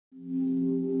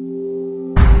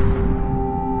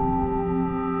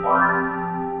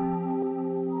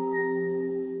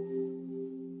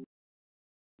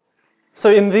So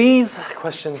in these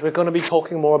questions, we're going to be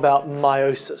talking more about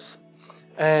meiosis.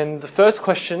 And the first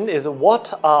question is,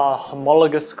 what are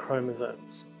homologous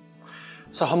chromosomes?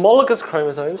 So homologous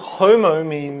chromosomes, homo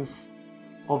means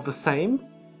of the same.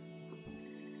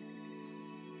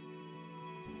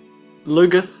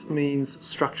 Logous means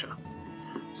structure.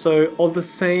 So of the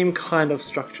same kind of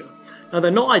structure. Now they're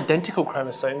not identical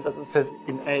chromosomes as it says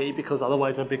in A, because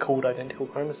otherwise they'd be called identical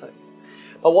chromosomes.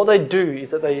 But what they do is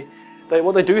that they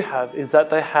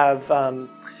have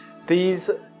these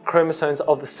chromosomes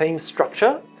of the same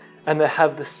structure, and they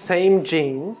have the same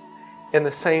genes in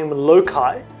the same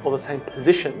loci or the same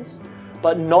positions,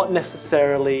 but not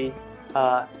necessarily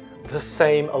the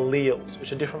same alleles,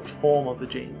 which are a different form of the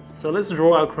genes. So let's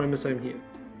draw our chromosome here.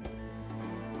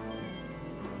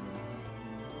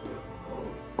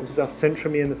 This is our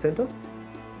centromere in the center.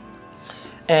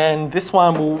 And this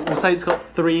one, we'll say it's got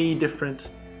 3 different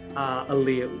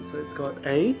alleles. So it's got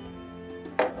A,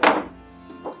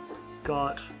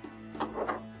 got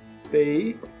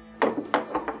B,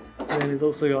 and then it's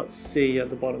also got C at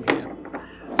the bottom here.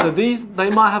 So they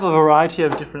might have a variety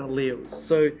of different alleles.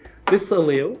 So this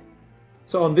allele,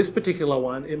 so on this particular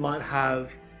one, it might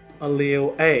have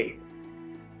allele A.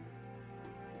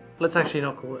 Let's actually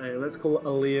not call it A, let's call it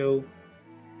allele.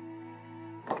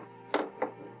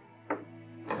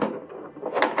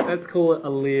 Let's call it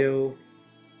allele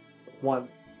 1.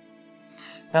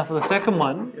 Now for the second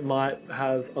one, it might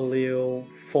have allele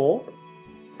 4.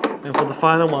 And for the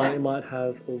final one, it might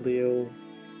have allele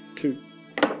 2.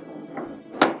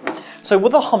 So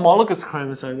with a homologous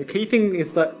chromosome, the key thing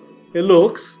is that it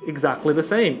looks exactly the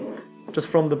same, just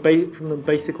from the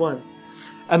basic one.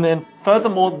 And then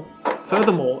furthermore,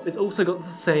 it's also got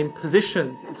the same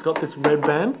positions. It's got this red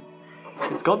band,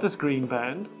 it's got this green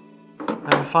band,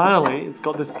 and finally, it's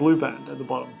got this blue band at the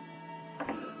bottom.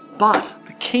 But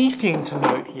the key thing to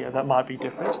note here that might be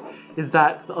different is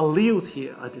that the alleles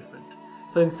here are different.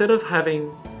 So instead of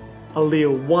having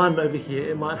allele 1 over here,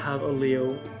 it might have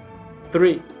allele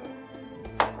 3.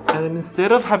 And then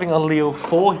instead of having allele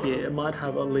 4 here, it might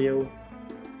have allele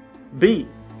B.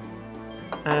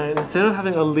 And instead of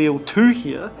having allele 2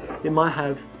 here, it might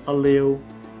have allele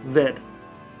Z.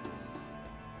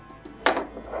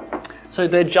 So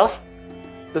they're just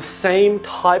the same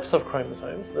types of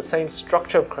chromosomes, the same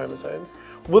structure of chromosomes,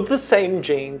 with the same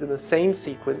genes in the same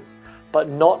sequence, but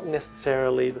not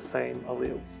necessarily the same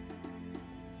alleles.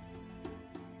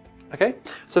 Okay,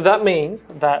 so that means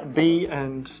that B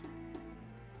and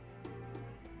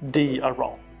D are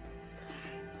wrong.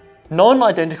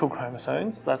 Non-identical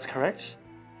chromosomes, that's correct.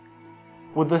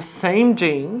 With the same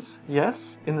genes,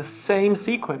 yes. In the same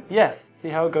sequence, yes. See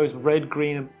how it goes red,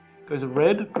 green,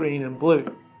 and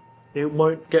blue. It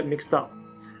won't get mixed up,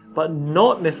 but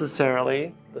not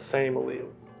necessarily the same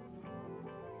alleles.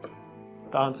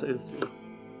 The answer is C.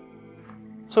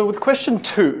 So with question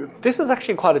 2, this is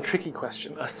actually quite a tricky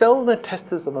question. A cell in the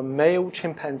testes of a male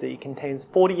chimpanzee contains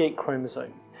 48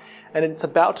 chromosomes, and it's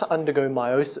about to undergo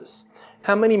meiosis.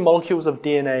 How many molecules of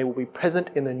DNA will be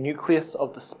present in the nucleus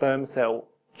of the sperm cell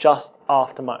just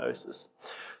after meiosis?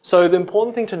 So the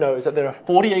important thing to know is that there are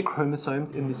 48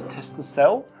 chromosomes in this testis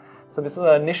cell. So this is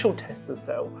an initial testis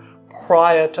cell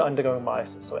prior to undergoing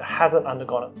meiosis, so it hasn't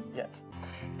undergone it yet.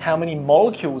 How many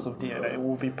molecules of DNA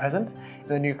will be present in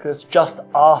the nucleus just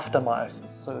after meiosis,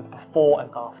 so it's before and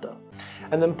after.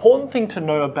 And the important thing to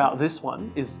know about this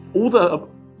one is all the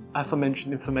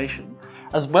aforementioned information,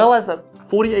 as well as that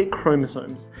 48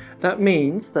 chromosomes. That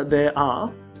means that there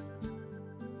are,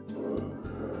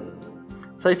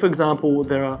 say for example,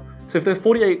 so if there are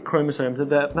 48 chromosomes,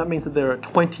 that means that there are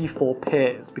 24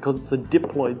 pairs, because it's a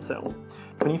diploid cell.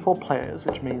 24 pairs,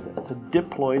 which means that it's a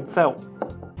diploid cell.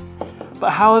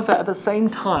 But however, at the same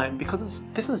time, because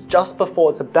this is just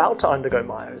before it's about to undergo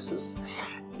meiosis,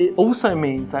 it also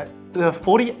means that there are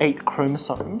 48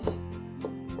 chromosomes,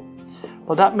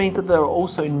 but that means that there are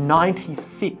also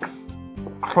 96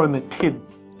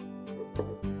 chromatids.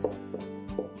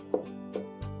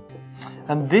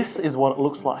 And this is what it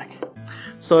looks like.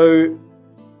 So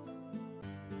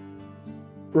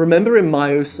remember in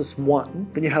meiosis 1,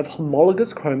 when you have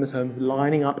homologous chromosomes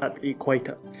lining up at the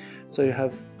equator. So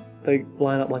they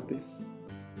line up like this.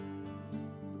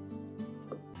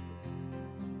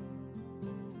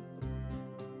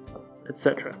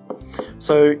 Etc.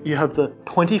 So you have the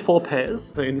 24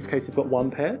 pairs. So in this case, you've got 1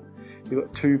 pair, you've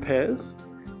got 2 pairs,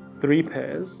 3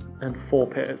 pairs, and 4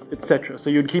 pairs, etc. So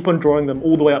you'd keep on drawing them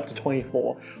all the way up to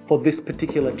 24 for this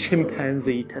particular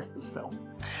chimpanzee testis cell.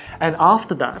 And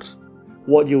after that,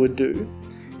 what you would do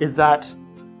is that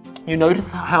you notice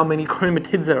how many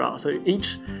chromatids there are. So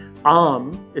each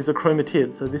arm is a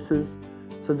chromatid. So this is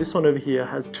So this one over here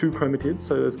has 2 chromatids,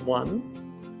 so there's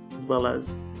 1, as well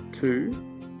as 2,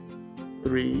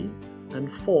 3,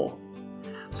 and 4.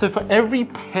 So for every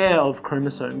pair of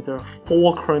chromosomes, there are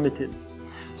 4 chromatids.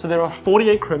 So there are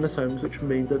 48 chromosomes, which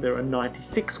means that there are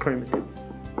 96 chromatids.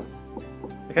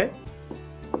 Okay?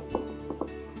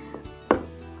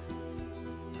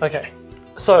 Okay,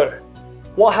 so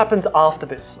what happens after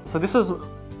this? So this is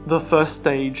the first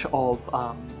stage of,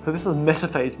 so this is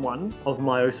metaphase 1 of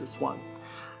meiosis 1.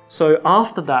 So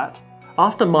after that,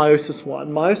 after meiosis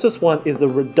 1 is the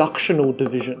reductional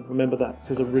division. Remember that,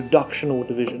 so the reductional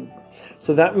division.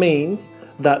 So that means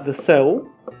that the cell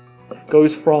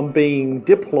goes from being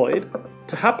diploid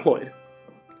to haploid.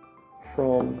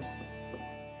 From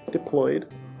diploid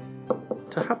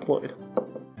to haploid.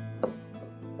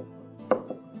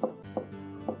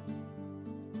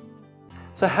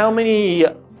 So how many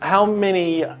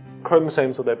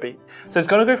chromosomes will there be? So it's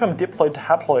going to go from diploid to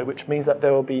haploid, which means that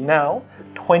there will be now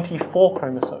 24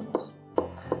 chromosomes.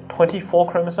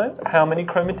 24 chromosomes, how many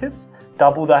chromatids?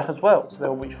 Double that as well, so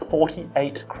there will be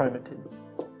 48 chromatids.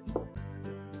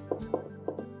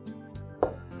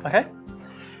 Okay?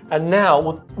 And now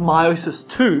with meiosis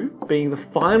 2 being the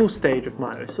final stage of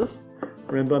meiosis,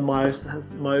 remember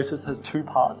meiosis has 2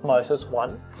 parts, meiosis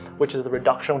 1, which is the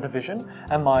reductional division,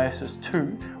 and meiosis 2,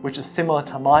 which is similar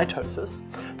to mitosis.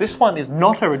 This one is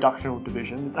not a reductional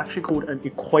division, it's actually called an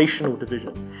equational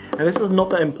division. And this is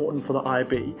not that important for the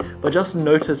IB, but just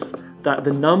notice that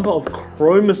the number of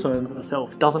chromosomes of the cell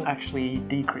doesn't actually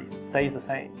decrease, it stays the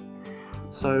same.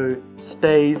 So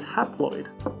stays haploid.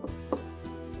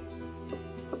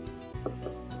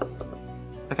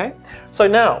 Okay, so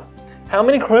now, how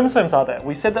many chromosomes are there?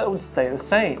 We said that it would stay the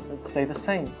same. It would stay the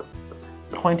same.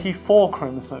 24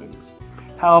 chromosomes.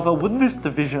 However, with this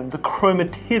division, the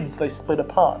chromatids, they split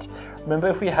apart. Remember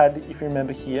if you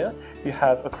remember here, you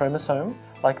have a chromosome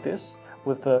like this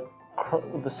with the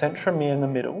centromere in the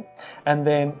middle, and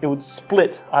then it would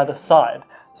split either side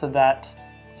so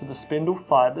the spindle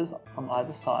fibers on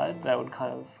either side, they would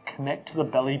kind of connect to the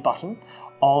belly button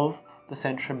of the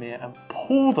centromere and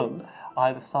pull them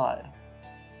either side.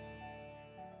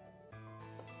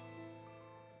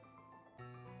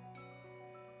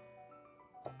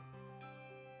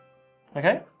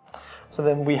 Okay, so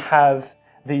then we have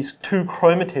these 2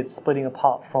 chromatids splitting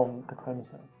apart from the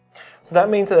chromosome. So that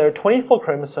means that there are 24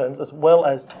 chromosomes as well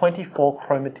as 24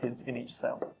 chromatids in each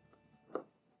cell.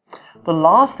 The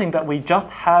last thing that we just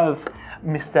have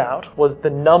missed out was the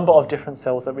number of different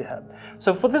cells that we had.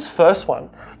 So for this first one,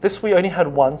 we only had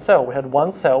 1 cell. We had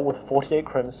 1 cell with 48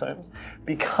 chromosomes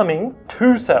becoming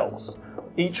 2 cells,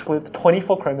 each with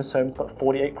 24 chromosomes but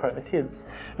 48 chromatids.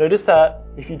 Notice that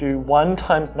if you do 1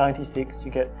 times 96,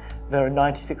 there are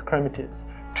 96 chromatids.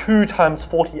 2 times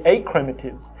 48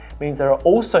 chromatids means there are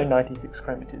also 96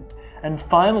 chromatids. And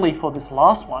finally, for this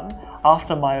last one,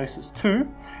 after meiosis 2,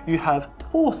 you have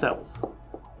 4 cells,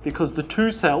 because the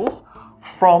 2 cells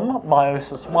from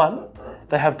meiosis 1,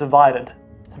 they have divided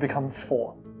to become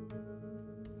 4.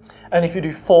 And if you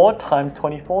do 4 times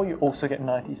 24, you also get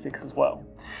 96 as well.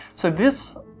 So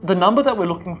the number that we're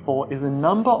looking for is the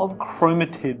number of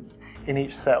chromatids in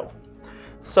each cell.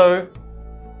 So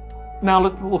now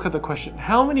let's look at the question.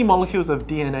 How many molecules of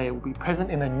DNA will be present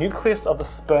in the nucleus of the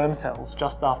sperm cells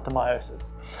just after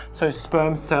meiosis? So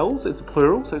sperm cells, it's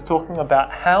plural, so it's talking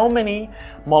about how many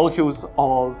molecules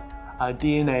of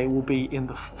DNA will be in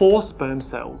the 4 sperm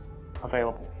cells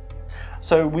available.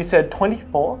 So we said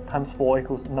 24 times 4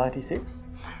 equals 96.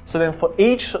 So then for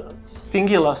each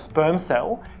singular sperm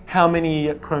cell, how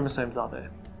many chromosomes are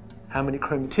there? How many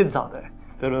chromatids are there?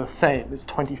 That are the same, there's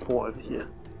 24 over here.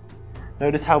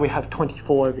 Notice how we have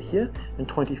 24 over here and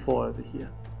 24 over here.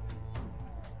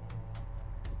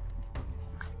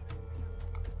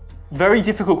 Very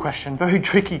difficult question, very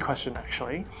tricky question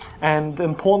actually. And the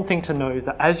important thing to know is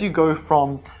that as you go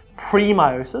from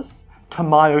pre-meiosis to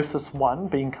meiosis 1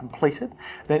 being completed,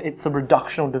 then it's the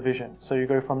reductional division. So you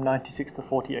go from 96 to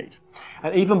 48.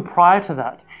 And even prior to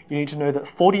that, you need to know that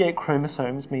 48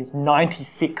 chromosomes means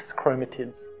 96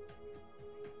 chromatids.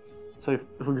 So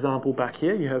for example, back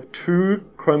here, you have 2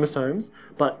 chromosomes,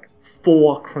 but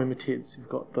 4 chromatids. You've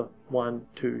got the 1,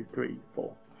 2, 3,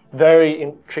 4.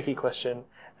 Very tricky question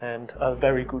and a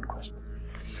very good question.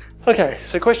 Okay,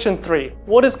 so question 3.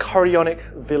 What is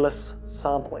chorionic villus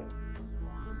sampling?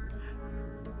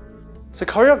 So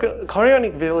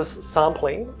chorionic villus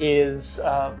sampling is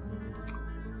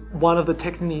one of the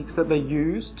techniques that they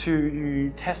use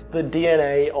to test the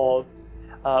DNA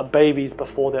of babies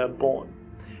before they're born.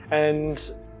 And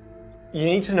you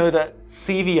need to know that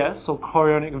CVS, or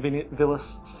chorionic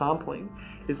villus sampling,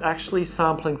 is actually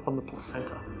sampling from the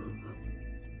placenta.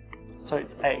 So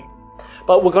it's A.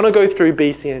 But we're going to go through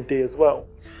B, C, and D as well.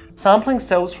 Sampling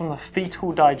cells from the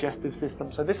fetal digestive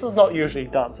system. So this is not usually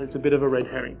done, so it's a bit of a red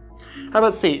herring. How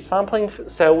about C? Sampling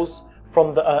cells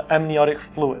from the amniotic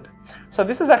fluid. So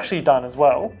this is actually done as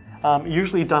well,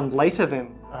 usually done later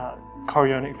than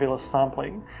chorionic villus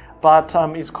sampling, but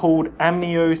is called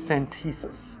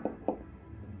amniocentesis.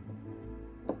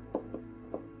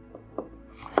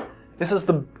 This is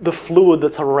the fluid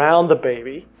that's around the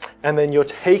baby, and then you're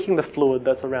taking the fluid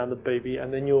that's around the baby,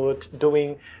 and then you're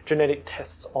doing genetic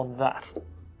tests on that.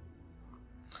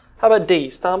 How about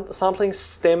D? Sampling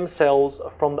stem cells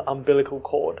from the umbilical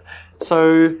cord.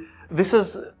 So this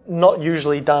is not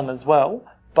usually done as well,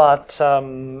 but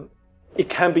it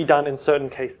can be done in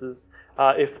certain cases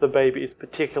if the baby is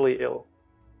particularly ill.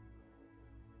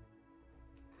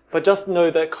 But just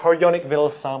know that chorionic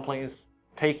villus sampling is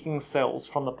taking cells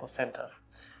from the placenta.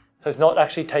 So it's not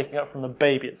actually taking it from the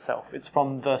baby itself, it's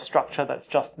from the structure that's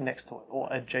just next to it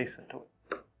or adjacent to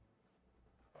it.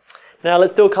 Now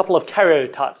let's do a couple of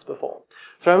karyotypes before.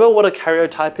 So remember what a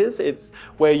karyotype is? It's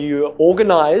where you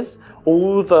organize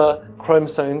all the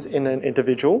chromosomes in an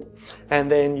individual and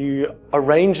then you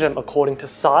arrange them according to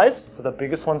size, so the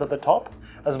biggest ones at the top,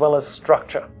 as well as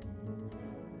structure.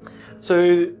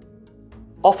 So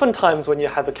oftentimes when you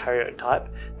have a karyotype,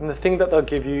 then the thing that they'll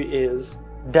give you is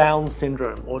Down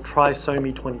syndrome or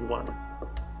trisomy 21.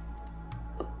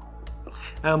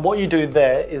 And what you do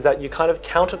there is that you kind of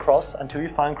count across until you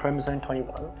find chromosome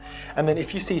 21, and then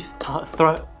if you see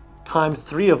times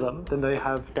 3 of them, then they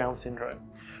have Down syndrome.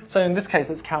 So in this case,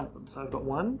 let's count them. So I've got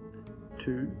 1,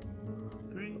 2,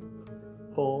 3,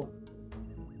 4,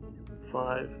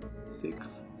 5, 6,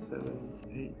 7,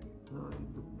 8, 9,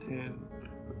 10,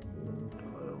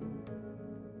 12,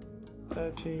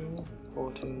 13,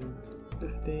 14,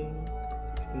 15,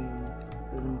 16,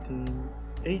 17,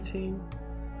 18,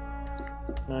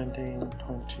 19,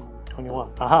 20, 21.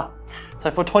 Aha!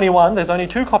 So for 21, there's only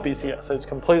 2 copies here, so it's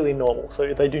completely normal.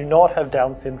 So they do not have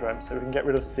Down syndrome, so we can get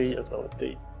rid of C as well as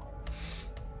D.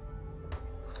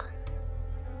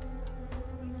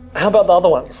 How about the other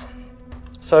ones?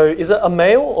 So is it a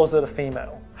male or is it a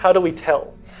female? How do we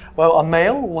tell? Well, a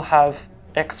male will have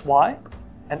XY,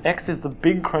 and X is the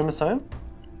big chromosome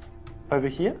over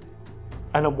here,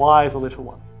 and a Y is a little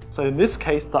one. So in this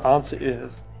case, the answer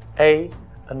is A,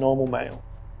 a normal male.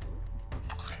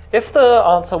 If the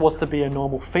answer was to be a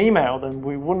normal female, then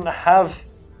we wouldn't have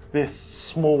this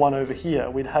small one over here.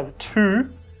 We'd have 2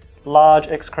 large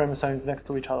X chromosomes next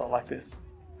to each other like this.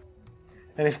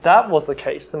 And if that was the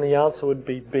case, then the answer would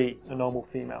be B, a normal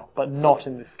female, but not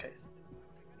in this case.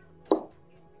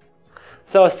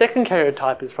 So our second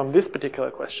karyotype is from this particular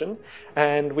question,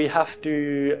 and we have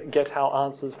to get our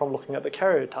answers from looking at the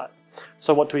karyotype.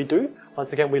 So what do we do?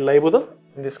 Once again, we label them.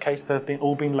 In this case, they've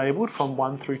all been labeled from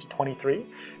 1 through to 23,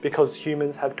 because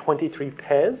humans have 23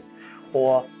 pairs,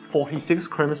 or 46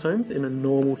 chromosomes in a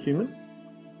normal human.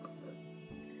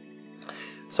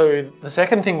 So the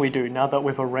second thing we do, now that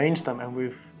we've arranged them and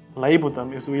we've labeled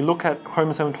them, is we look at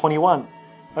chromosome 21.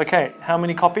 Okay, how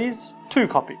many copies? 2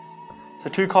 copies. So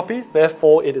 2 copies,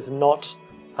 therefore it is not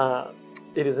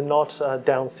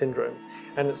Down syndrome,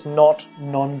 and it's not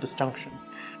non-disjunction.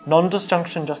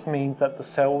 Non-disjunction just means that the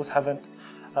cells hasn't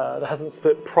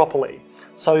split properly,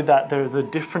 so that there is a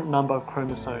different number of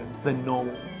chromosomes than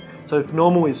normal. So if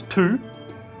normal is 2,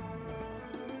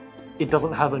 it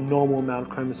doesn't have a normal amount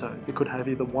of chromosomes. It could have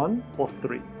either 1 or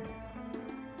 3.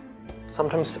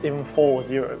 Sometimes even 4 or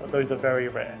 0, but those are very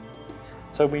rare.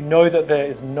 So we know that there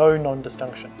is no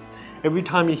non-disjunction. Every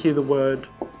time you hear the word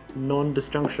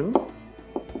non-disjunction,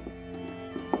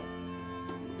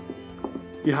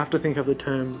 you have to think of the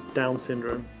term Down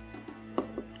syndrome.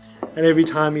 And every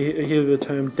time you hear the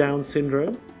term Down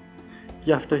syndrome,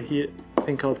 you have to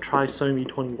think of trisomy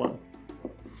 21.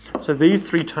 So these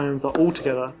 3 terms are all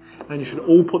together, and you should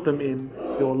all put them in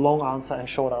your long answer and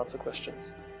short answer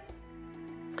questions.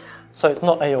 So it's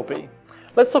not A or B.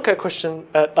 Let's look at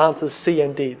answers C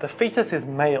and D. The fetus is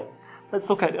male. Let's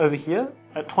look at over here.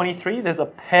 At 23, there's a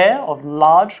pair of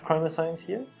large chromosomes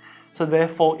here. So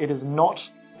therefore, it is not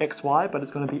XY, but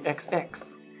it's going to be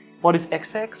XX. What is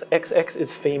XX? XX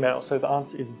is female, so the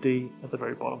answer is D at the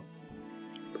very bottom.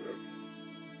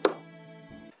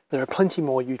 There are plenty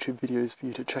more YouTube videos for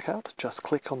you to check out. Just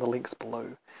click on the links below.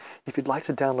 If you'd like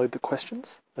to download the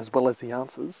questions, as well as the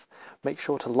answers, make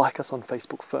sure to like us on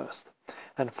Facebook first.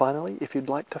 And finally, if you'd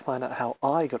like to find out how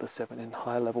I got a 7 in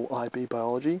high-level IB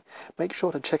biology, make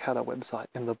sure to check out our website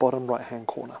in the bottom right-hand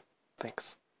corner.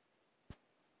 Thanks.